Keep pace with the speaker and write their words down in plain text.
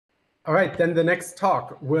All right, then the next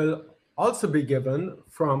talk will also be given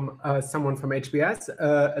from someone from HBS,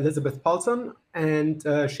 Elisabeth Paulson, and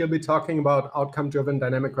she'll be talking about outcome-driven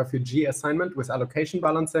dynamic refugee assignment with allocation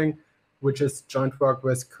balancing, which is joint work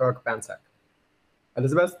with Kirk Bansak.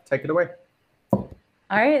 Elisabeth, take it away. All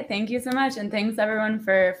right, thank you so much. And thanks everyone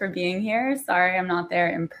for being here. Sorry I'm not there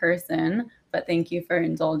in person, but thank you for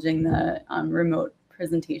indulging the remote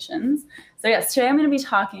presentations. So yes, today I'm going to be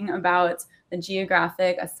talking about the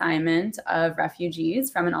geographic assignment of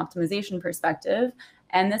refugees from an optimization perspective.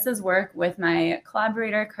 And this is work with my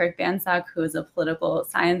collaborator, Kirk Bansak, who is a political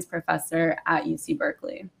science professor at UC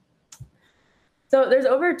Berkeley. So there's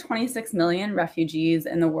over 26 million refugees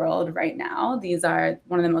in the world right now. These are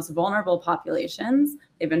one of the most vulnerable populations.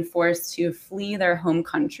 They've been forced to flee their home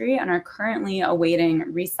country and are currently awaiting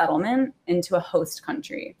resettlement into a host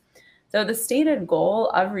country. So the stated goal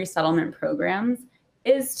of resettlement programs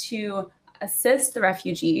is to assist the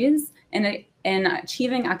refugees in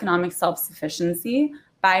achieving economic self-sufficiency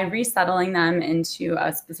by resettling them into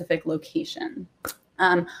a specific location.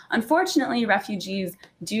 Unfortunately, refugees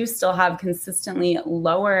do still have consistently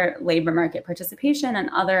lower labor market participation and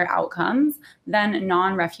other outcomes than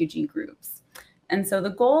non-refugee groups. And so the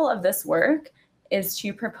goal of this work is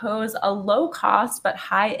to propose a low-cost but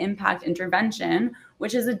high-impact intervention,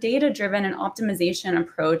 which is a data-driven and optimization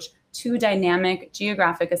approach to dynamic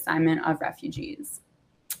geographic assignment of refugees.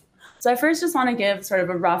 So I first just want to give sort of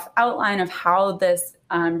a rough outline of how this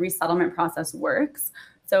resettlement process works.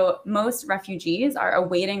 So most refugees are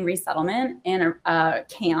awaiting resettlement in a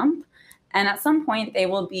camp, and at some point they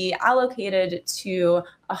will be allocated to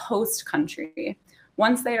a host country.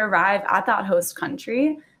 Once they arrive at that host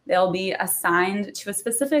country, they'll be assigned to a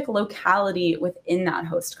specific locality within that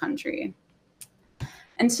host country.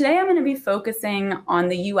 And today I'm going to be focusing on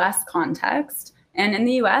the US context. And in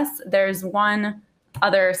the US, there's one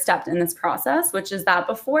other step in this process, which is that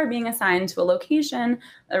before being assigned to a location,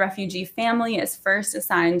 the refugee family is first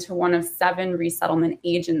assigned to one of 7 resettlement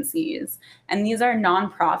agencies. And these are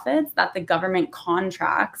nonprofits that the government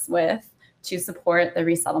contracts with to support the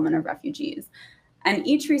resettlement of refugees. And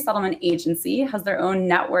each resettlement agency has their own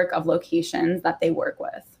network of locations that they work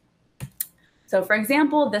with. So for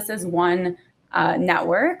example, this is one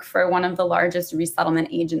network for one of the largest resettlement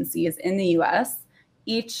agencies in the US.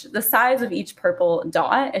 The size of each purple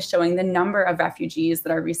dot is showing the number of refugees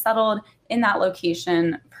that are resettled in that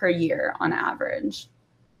location per year on average.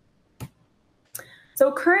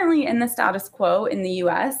 So currently in the status quo in the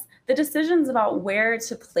US, the decisions about where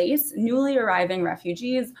to place newly arriving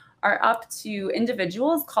refugees are up to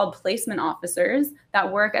individuals called placement officers that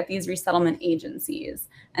work at these resettlement agencies.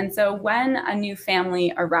 And so when a new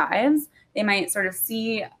family arrives, they might sort of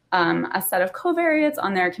see a set of covariates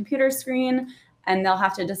on their computer screen, and they'll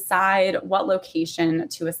have to decide what location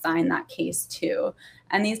to assign that case to.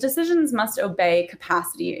 And these decisions must obey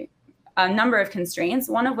a number of constraints,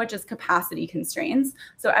 one of which is capacity constraints.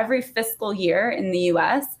 So every fiscal year in the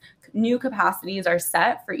US, new capacities are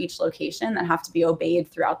set for each location that have to be obeyed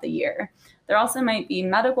throughout the year. There also might be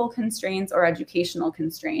medical constraints or educational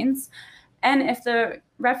constraints. And if the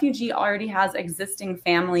refugee already has existing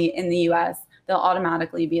family in the US, they'll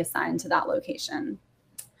automatically be assigned to that location.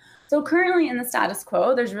 So currently in the status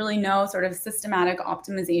quo, there's really no sort of systematic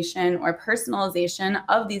optimization or personalization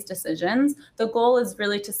of these decisions. The goal is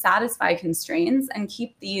really to satisfy constraints and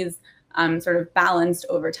keep these sort of balanced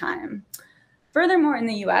over time. Furthermore, in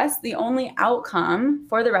the US, the only outcome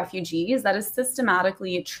for the refugees that is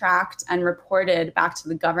systematically tracked and reported back to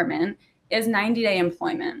the government is 90-day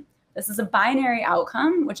employment. This is a binary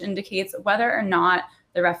outcome, which indicates whether or not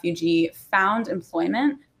the refugee found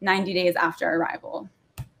employment 90 days after arrival.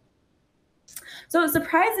 So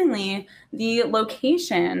surprisingly, the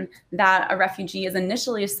location that a refugee is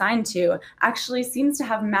initially assigned to actually seems to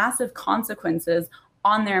have massive consequences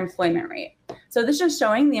on their employment rate. So this is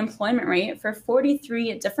showing the employment rate for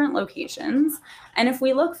 43 different locations. And if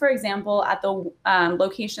we look, for example, at the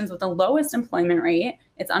locations with the lowest employment rate,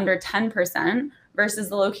 it's under 10%, versus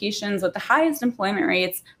the locations with the highest employment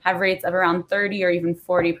rates have rates of around 30 or even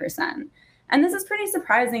 40%. And this is pretty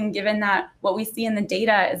surprising given that what we see in the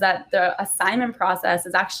data is that the assignment process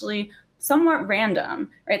is actually somewhat random,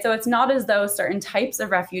 right? So it's not as though certain types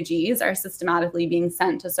of refugees are systematically being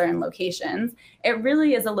sent to certain locations. It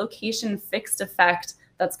really is a location fixed effect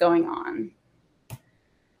that's going on.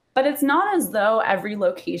 But it's not as though every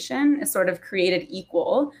location is sort of created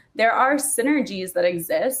equal. There are synergies that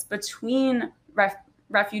exist between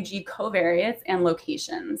refugee covariates and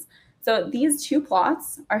locations. So these two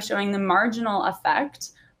plots are showing the marginal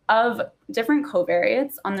effect of different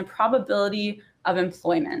covariates on the probability of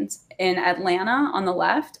employment in Atlanta on the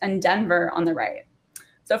left and Denver on the right.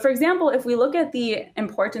 So for example, if we look at the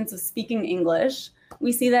importance of speaking English,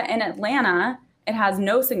 we see that in Atlanta, it has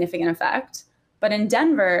no significant effect, but in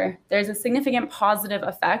Denver, there's a significant positive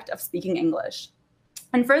effect of speaking English.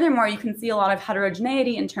 And furthermore, you can see a lot of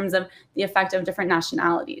heterogeneity in terms of the effect of different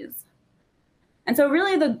nationalities. And so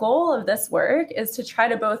really the goal of this work is to try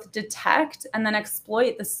to both detect and then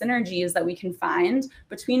exploit the synergies that we can find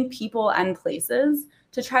between people and places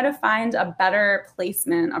to try to find a better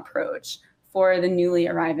placement approach for the newly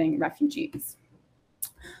arriving refugees.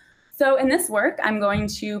 So in this work, I'm going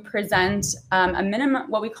to present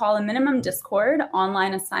what we call a minimum discord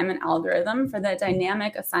online assignment algorithm for the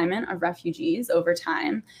dynamic assignment of refugees over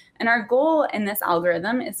time. And our goal in this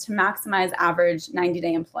algorithm is to maximize average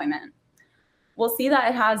 90-day employment. We'll see that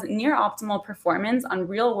it has near optimal performance on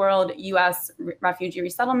real-world US refugee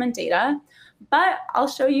resettlement data, but I'll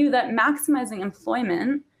show you that maximizing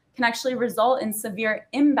employment can actually result in severe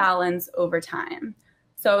imbalance over time.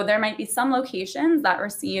 So there might be some locations that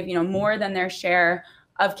receive, more than their share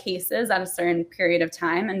of cases at a certain period of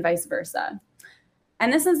time and vice versa.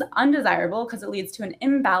 And this is undesirable because it leads to an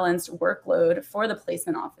imbalanced workload for the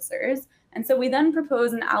placement officers. And so we then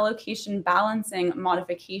propose an allocation balancing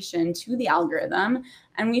modification to the algorithm,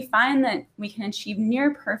 and we find that we can achieve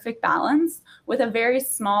near perfect balance with a very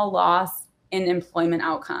small loss in employment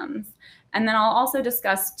outcomes. And then I'll also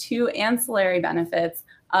discuss 2 ancillary benefits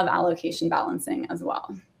of allocation balancing as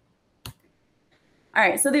well. All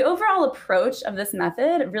right, so the overall approach of this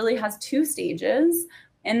method really has 2 stages.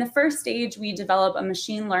 In the first stage, we develop a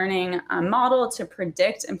machine learning model to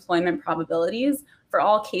predict employment probabilities for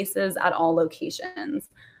all cases at all locations.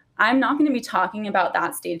 I'm not going to be talking about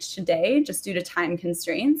that stage today, just due to time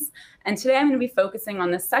constraints. And today I'm going to be focusing on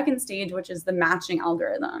the second stage, which is the matching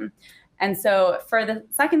algorithm. And so for the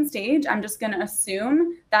second stage, I'm just going to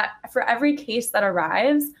assume that for every case that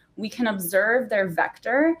arrives, we can observe their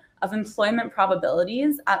vector of employment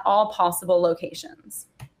probabilities at all possible locations.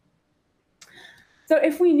 So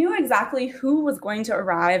if we knew exactly who was going to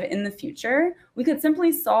arrive in the future, we could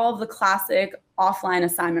simply solve the classic offline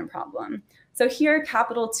assignment problem. So here,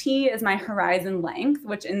 capital T is my horizon length,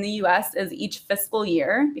 which in the US is each fiscal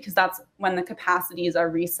year, because that's when the capacities are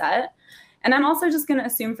reset. And I'm also just going to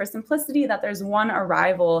assume for simplicity that there's one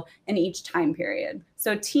arrival in each time period.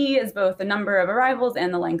 So T is both the number of arrivals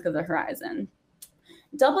and the length of the horizon.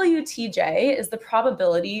 WTJ is the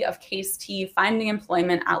probability of case T finding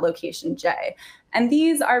employment at location J. And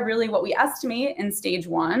these are really what we estimate in stage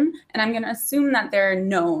 1. And I'm going to assume that they're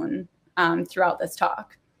known throughout this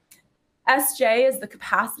talk. SJ is the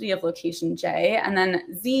capacity of location J, and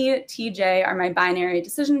then Z, TJ are my binary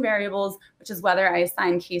decision variables, which is whether I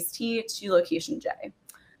assign case T to location J.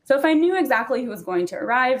 So if I knew exactly who was going to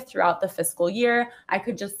arrive throughout the fiscal year, I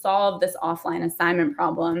could just solve this offline assignment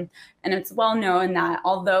problem. And it's well known that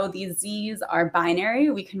although these Z's are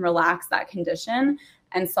binary, we can relax that condition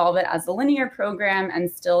and solve it as a linear program and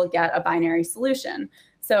still get a binary solution.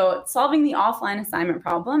 So solving the offline assignment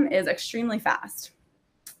problem is extremely fast.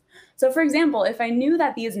 So for example, if I knew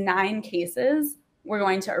that these 9 cases were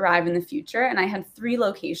going to arrive in the future and I had 3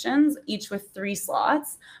 locations, each with 3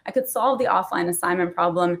 slots, I could solve the offline assignment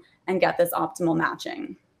problem and get this optimal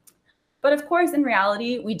matching. But of course, in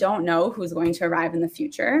reality, we don't know who's going to arrive in the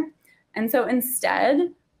future. And so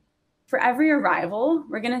instead, for every arrival,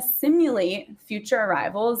 we're going to simulate future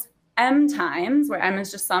arrivals m times, where m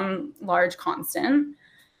is just some large constant,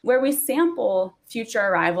 where we sample future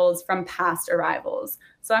arrivals from past arrivals.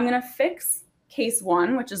 So I'm going to fix case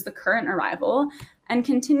 1, which is the current arrival, and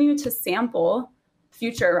continue to sample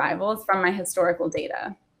future arrivals from my historical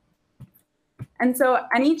data. And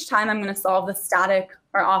each time I'm going to solve the static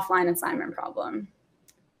or offline assignment problem.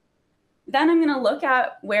 Then I'm going to look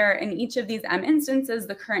at where in each of these m instances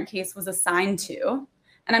the current case was assigned to.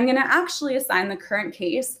 And I'm going to actually assign the current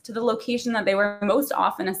case to the location that they were most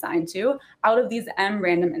often assigned to out of these m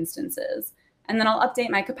random instances. And then I'll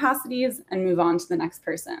update my capacities and move on to the next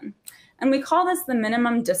person. And we call this the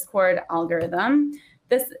minimum discord algorithm.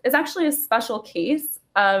 This is actually a special case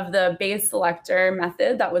of the Bayes selector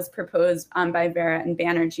method that was proposed by Vera and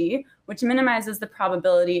Banerjee, which minimizes the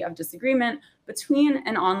probability of disagreement between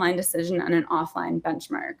an online decision and an offline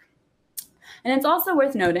benchmark. And it's also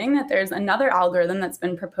worth noting that there's another algorithm that's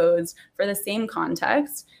been proposed for the same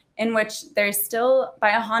context, in which there's still,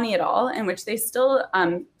 by Ahani et al., in which they still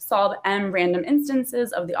solve m random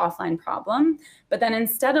instances of the offline problem. But then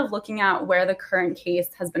instead of looking at where the current case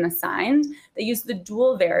has been assigned, they use the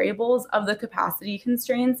dual variables of the capacity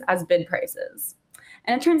constraints as bid prices.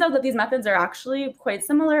 And it turns out that these methods are actually quite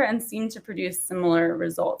similar and seem to produce similar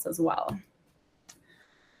results as well.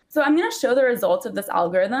 So I'm going to show the results of this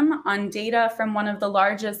algorithm on data from one of the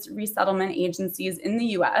largest resettlement agencies in the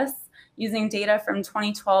US, using data from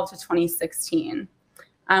 2012 to 2016.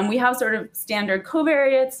 We have sort of standard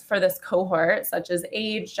covariates for this cohort, such as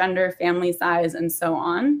age, gender, family size, and so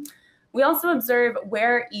on. We also observe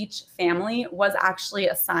where each family was actually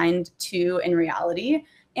assigned to in reality,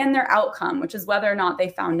 and their outcome, which is whether or not they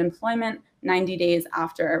found employment 90 days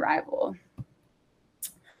after arrival.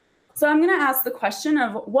 So I'm going to ask the question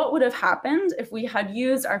of what would have happened if we had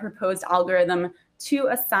used our proposed algorithm to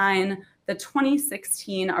assign the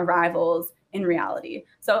 2016 arrivals in reality.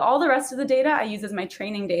 So all the rest of the data I use as my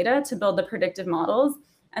training data to build the predictive models,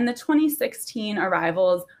 and the 2016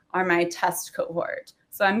 arrivals are my test cohort.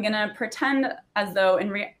 So I'm going to pretend as though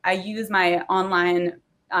I use my online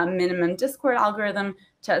minimum discord algorithm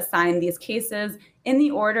to assign these cases in the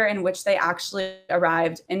order in which they actually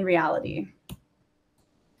arrived in reality.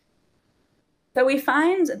 So we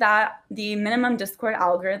find that the minimum discord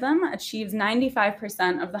algorithm achieves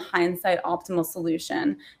 95% of the hindsight optimal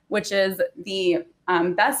solution, which is the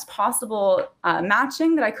best possible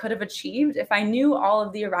matching that I could have achieved if I knew all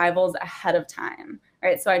of the arrivals ahead of time.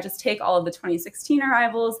 Right, so I just take all of the 2016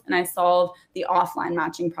 arrivals and I solve the offline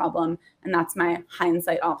matching problem, and that's my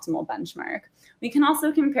hindsight optimal benchmark. We can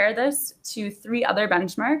also compare this to 3 other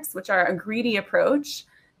benchmarks, which are a greedy approach,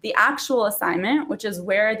 the actual assignment, which is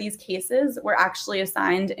where these cases were actually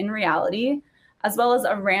assigned in reality, as well as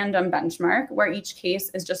a random benchmark, where each case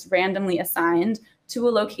is just randomly assigned to a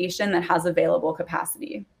location that has available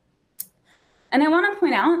capacity. And I want to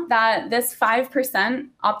point out that this 5%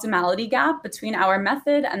 optimality gap between our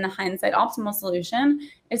method and the hindsight optimal solution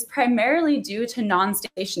is primarily due to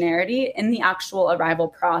non-stationarity in the actual arrival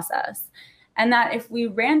process. And that if we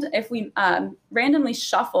randomly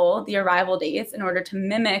shuffle the arrival dates in order to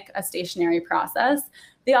mimic a stationary process,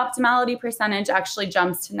 the optimality percentage actually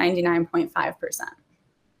jumps to 99.5%.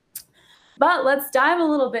 But let's dive a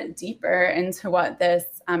little bit deeper into what this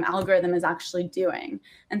algorithm is actually doing.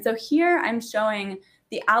 And so here I'm showing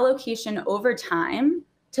the allocation over time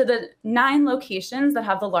to the 9 locations that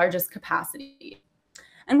have the largest capacity.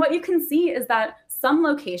 And what you can see is that some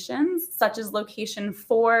locations, such as location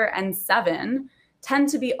 4 and 7, tend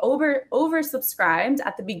to be oversubscribed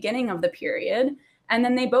at the beginning of the period, and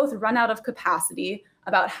then they both run out of capacity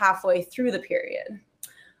about halfway through the period.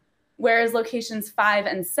 Whereas locations 5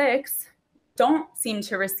 and 6 don't seem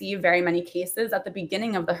to receive very many cases at the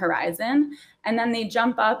beginning of the horizon, and then they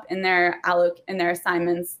jump up in their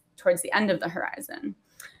assignments towards the end of the horizon.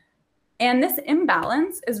 And this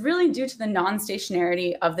imbalance is really due to the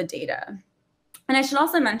non-stationarity of the data. And I should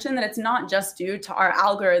also mention that it's not just due to our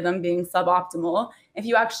algorithm being suboptimal. If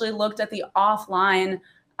you actually looked at the offline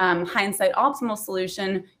hindsight optimal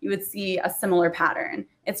solution, you would see a similar pattern.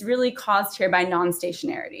 It's really caused here by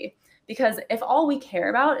non-stationarity. Because if all we care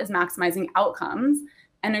about is maximizing outcomes,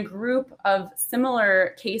 and a group of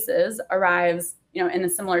similar cases arrives, in a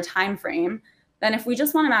similar time frame, then if we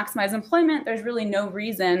just want to maximize employment, there's really no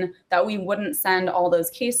reason that we wouldn't send all those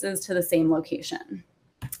cases to the same location.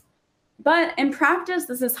 But in practice,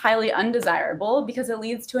 this is highly undesirable because it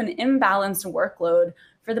leads to an imbalanced workload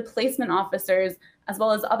for the placement officers, as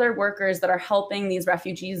well as other workers that are helping these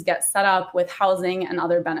refugees get set up with housing and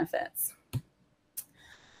other benefits.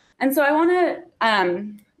 And so I want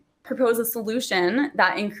to propose a solution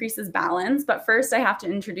that increases balance. But first, I have to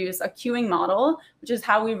introduce a queuing model, which is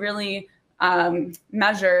how we really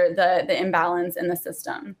measure the imbalance in the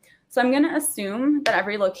system. So I'm going to assume that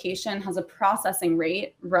every location has a processing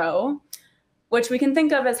rate, rho, which we can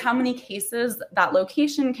think of as how many cases that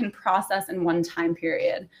location can process in one time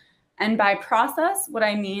period. And by process, what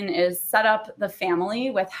I mean is set up the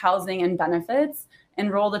family with housing and benefits,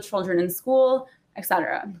 enroll the children in school,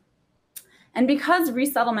 etc. And because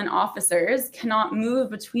resettlement officers cannot move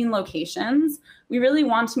between locations, we really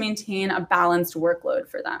want to maintain a balanced workload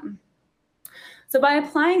for them. So by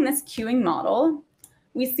applying this queuing model,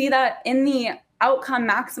 we see that in the outcome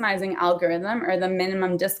maximizing algorithm, or the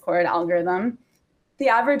minimum discord algorithm, the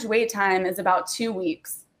average wait time is about 2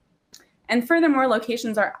 weeks. And furthermore,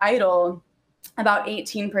 locations are idle about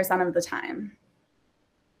 18% of the time.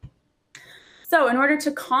 So in order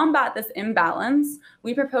to combat this imbalance,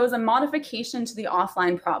 we propose a modification to the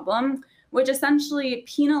offline problem, which essentially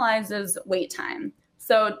penalizes wait time.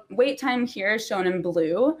 So wait time here is shown in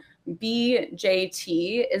blue.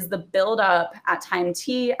 BJT is the buildup at time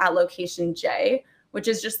T at location J, which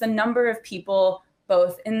is just the number of people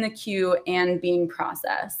both in the queue and being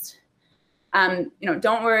processed.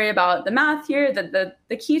 Don't worry about the math here.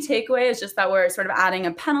 The key takeaway is just that we're sort of adding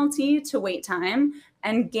a penalty to wait time,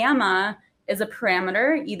 and gamma is a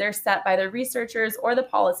parameter either set by the researchers or the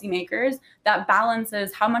policymakers that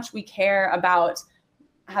balances how much we care about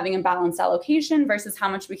having a balanced allocation versus how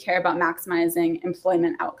much we care about maximizing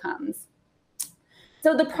employment outcomes.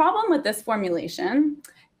 So the problem with this formulation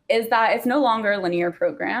is that it's no longer a linear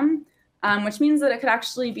program, which means that it could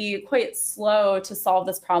actually be quite slow to solve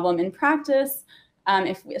this problem in practice,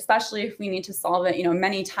 especially if we need to solve it,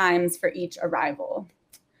 many times for each arrival.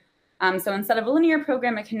 So instead of a linear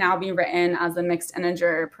program, it can now be written as a mixed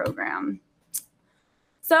integer program.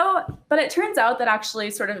 But it turns out that actually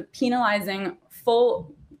sort of penalizing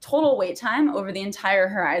full total wait time over the entire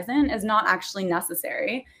horizon is not actually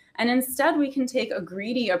necessary. And instead, we can take a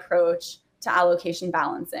greedy approach to allocation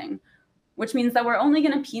balancing, which means that we're only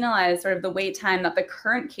going to penalize sort of the wait time that the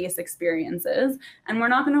current case experiences, and we're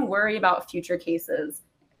not going to worry about future cases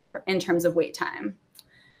in terms of wait time.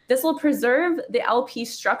 This will preserve the LP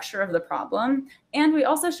structure of the problem, and we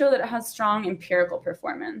also show that it has strong empirical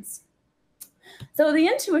performance. So the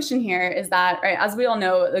intuition here is that, right, as we all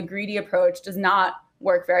know, the greedy approach does not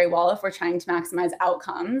work very well if we're trying to maximize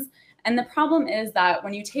outcomes. And the problem is that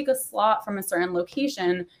when you take a slot from a certain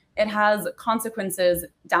location, it has consequences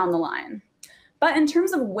down the line. But in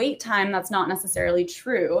terms of wait time, that's not necessarily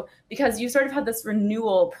true, because you sort of have this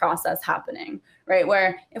renewal process happening, right?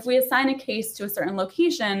 Where if we assign a case to a certain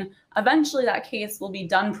location, eventually that case will be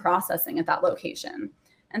done processing at that location.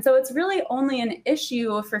 And so it's really only an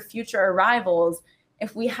issue for future arrivals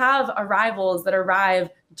if we have arrivals that arrive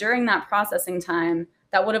during that processing time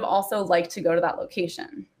that would have also liked to go to that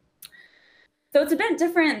location. So it's a bit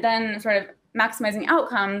different than sort of maximizing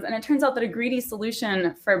outcomes, and it turns out that a greedy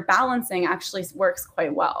solution for balancing actually works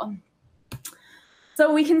quite well.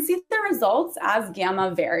 So we can see the results as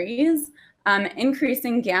gamma varies.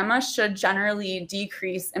 Increasing gamma should generally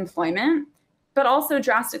decrease employment, but also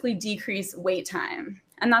drastically decrease wait time.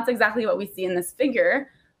 And that's exactly what we see in this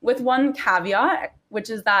figure, with one caveat, which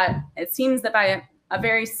is that it seems that by a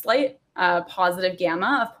very slight positive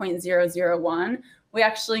gamma of 0.001, we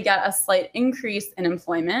actually get a slight increase in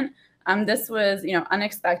employment. This was,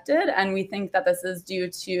 unexpected, and we think that this is due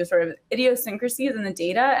to sort of idiosyncrasies in the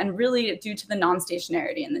data and really due to the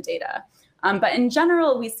non-stationarity in the data. But in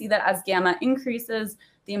general, we see that as gamma increases,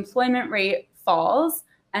 the employment rate falls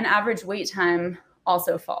and average wait time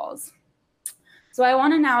also falls. So I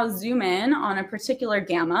want to now zoom in on a particular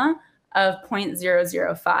gamma of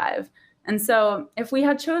 0.005. And so if we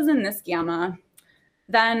had chosen this gamma,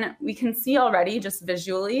 then we can see already just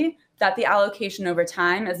visually that the allocation over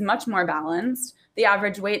time is much more balanced. The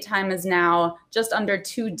average wait time is now just under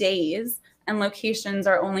 2 days, and locations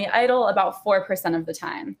are only idle about 4% of the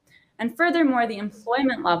time. And furthermore, the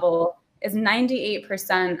employment level is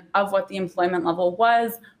 98% of what the employment level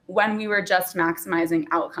was when we were just maximizing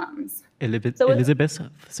outcomes. Elisabeth,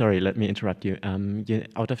 sorry, let me interrupt you. You're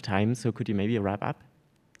out of time, so could you maybe wrap up?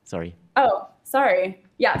 Sorry. Oh, sorry.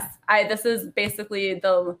 Yes, this is basically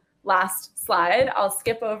the last slide. I'll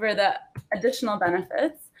skip over the additional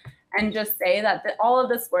benefits and just say that all of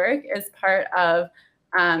this work is part of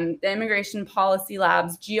the Immigration Policy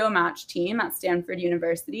Lab's GeoMatch team at Stanford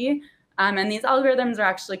University. And these algorithms are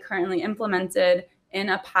actually currently implemented in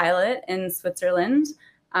a pilot in Switzerland,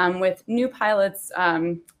 with new pilots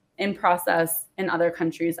in process in other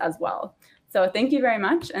countries as well. So thank you very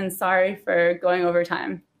much, and sorry for going over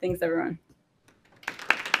time. Thanks, everyone.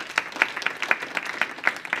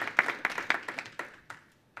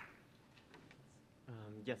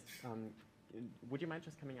 Yes, would you mind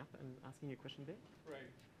just coming up and asking a question there? Right.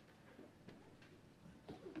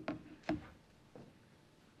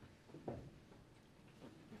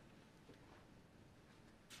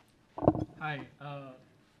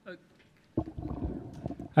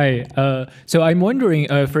 Hi. So I'm wondering,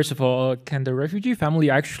 first of all, can the refugee family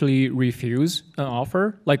actually refuse an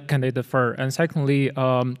offer? Like, can they defer? And secondly,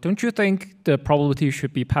 don't you think the probability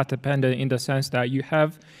should be path dependent in the sense that you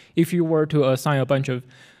have, if you were to assign a bunch of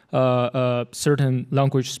certain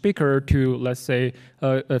language speaker to, let's say,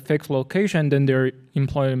 a fixed location, then their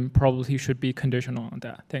employment probability should be conditional on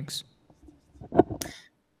that? Thanks.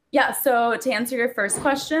 Yeah, so to answer your first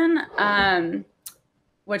question,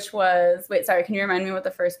 which was, wait, sorry, can you remind me what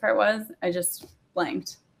the first part was? I just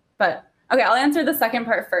blanked. But okay, I'll answer the second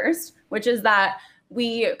part first, which is that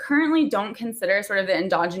we currently don't consider sort of the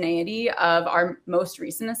endogeneity of our most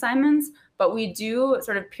recent assignments, but we do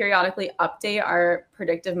sort of periodically update our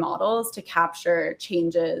predictive models to capture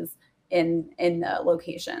changes in the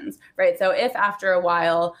locations, right? So if after a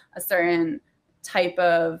while a certain type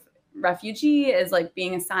of refugee is like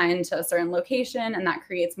being assigned to a certain location and that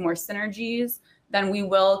creates more synergies, then we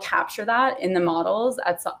will capture that in the models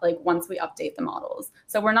at once we update the models.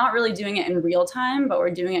 So we're not really doing it in real time, but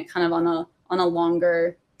we're doing it kind of on a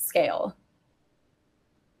longer scale.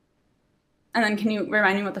 And then can you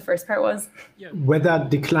remind me what the first part was? Whether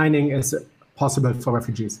declining is possible for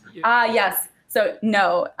refugees. Yes. So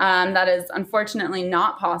no, that is unfortunately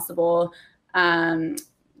not possible.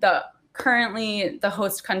 Currently, the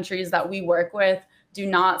host countries that we work with do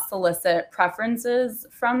not solicit preferences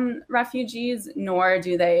from refugees, nor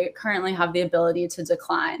do they currently have the ability to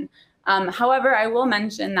decline. However, I will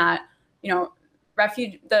mention that,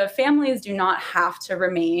 the families do not have to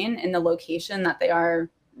remain in the location that they are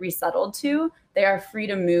resettled to. They are free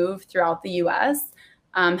to move throughout the US.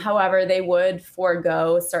 However, they would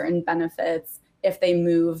forego certain benefits if they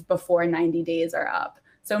move before 90 days are up.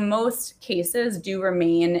 So most cases do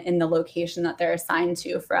remain in the location that they're assigned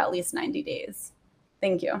to for at least 90 days.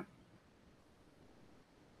 Thank you.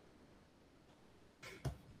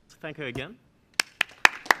 Thank you again.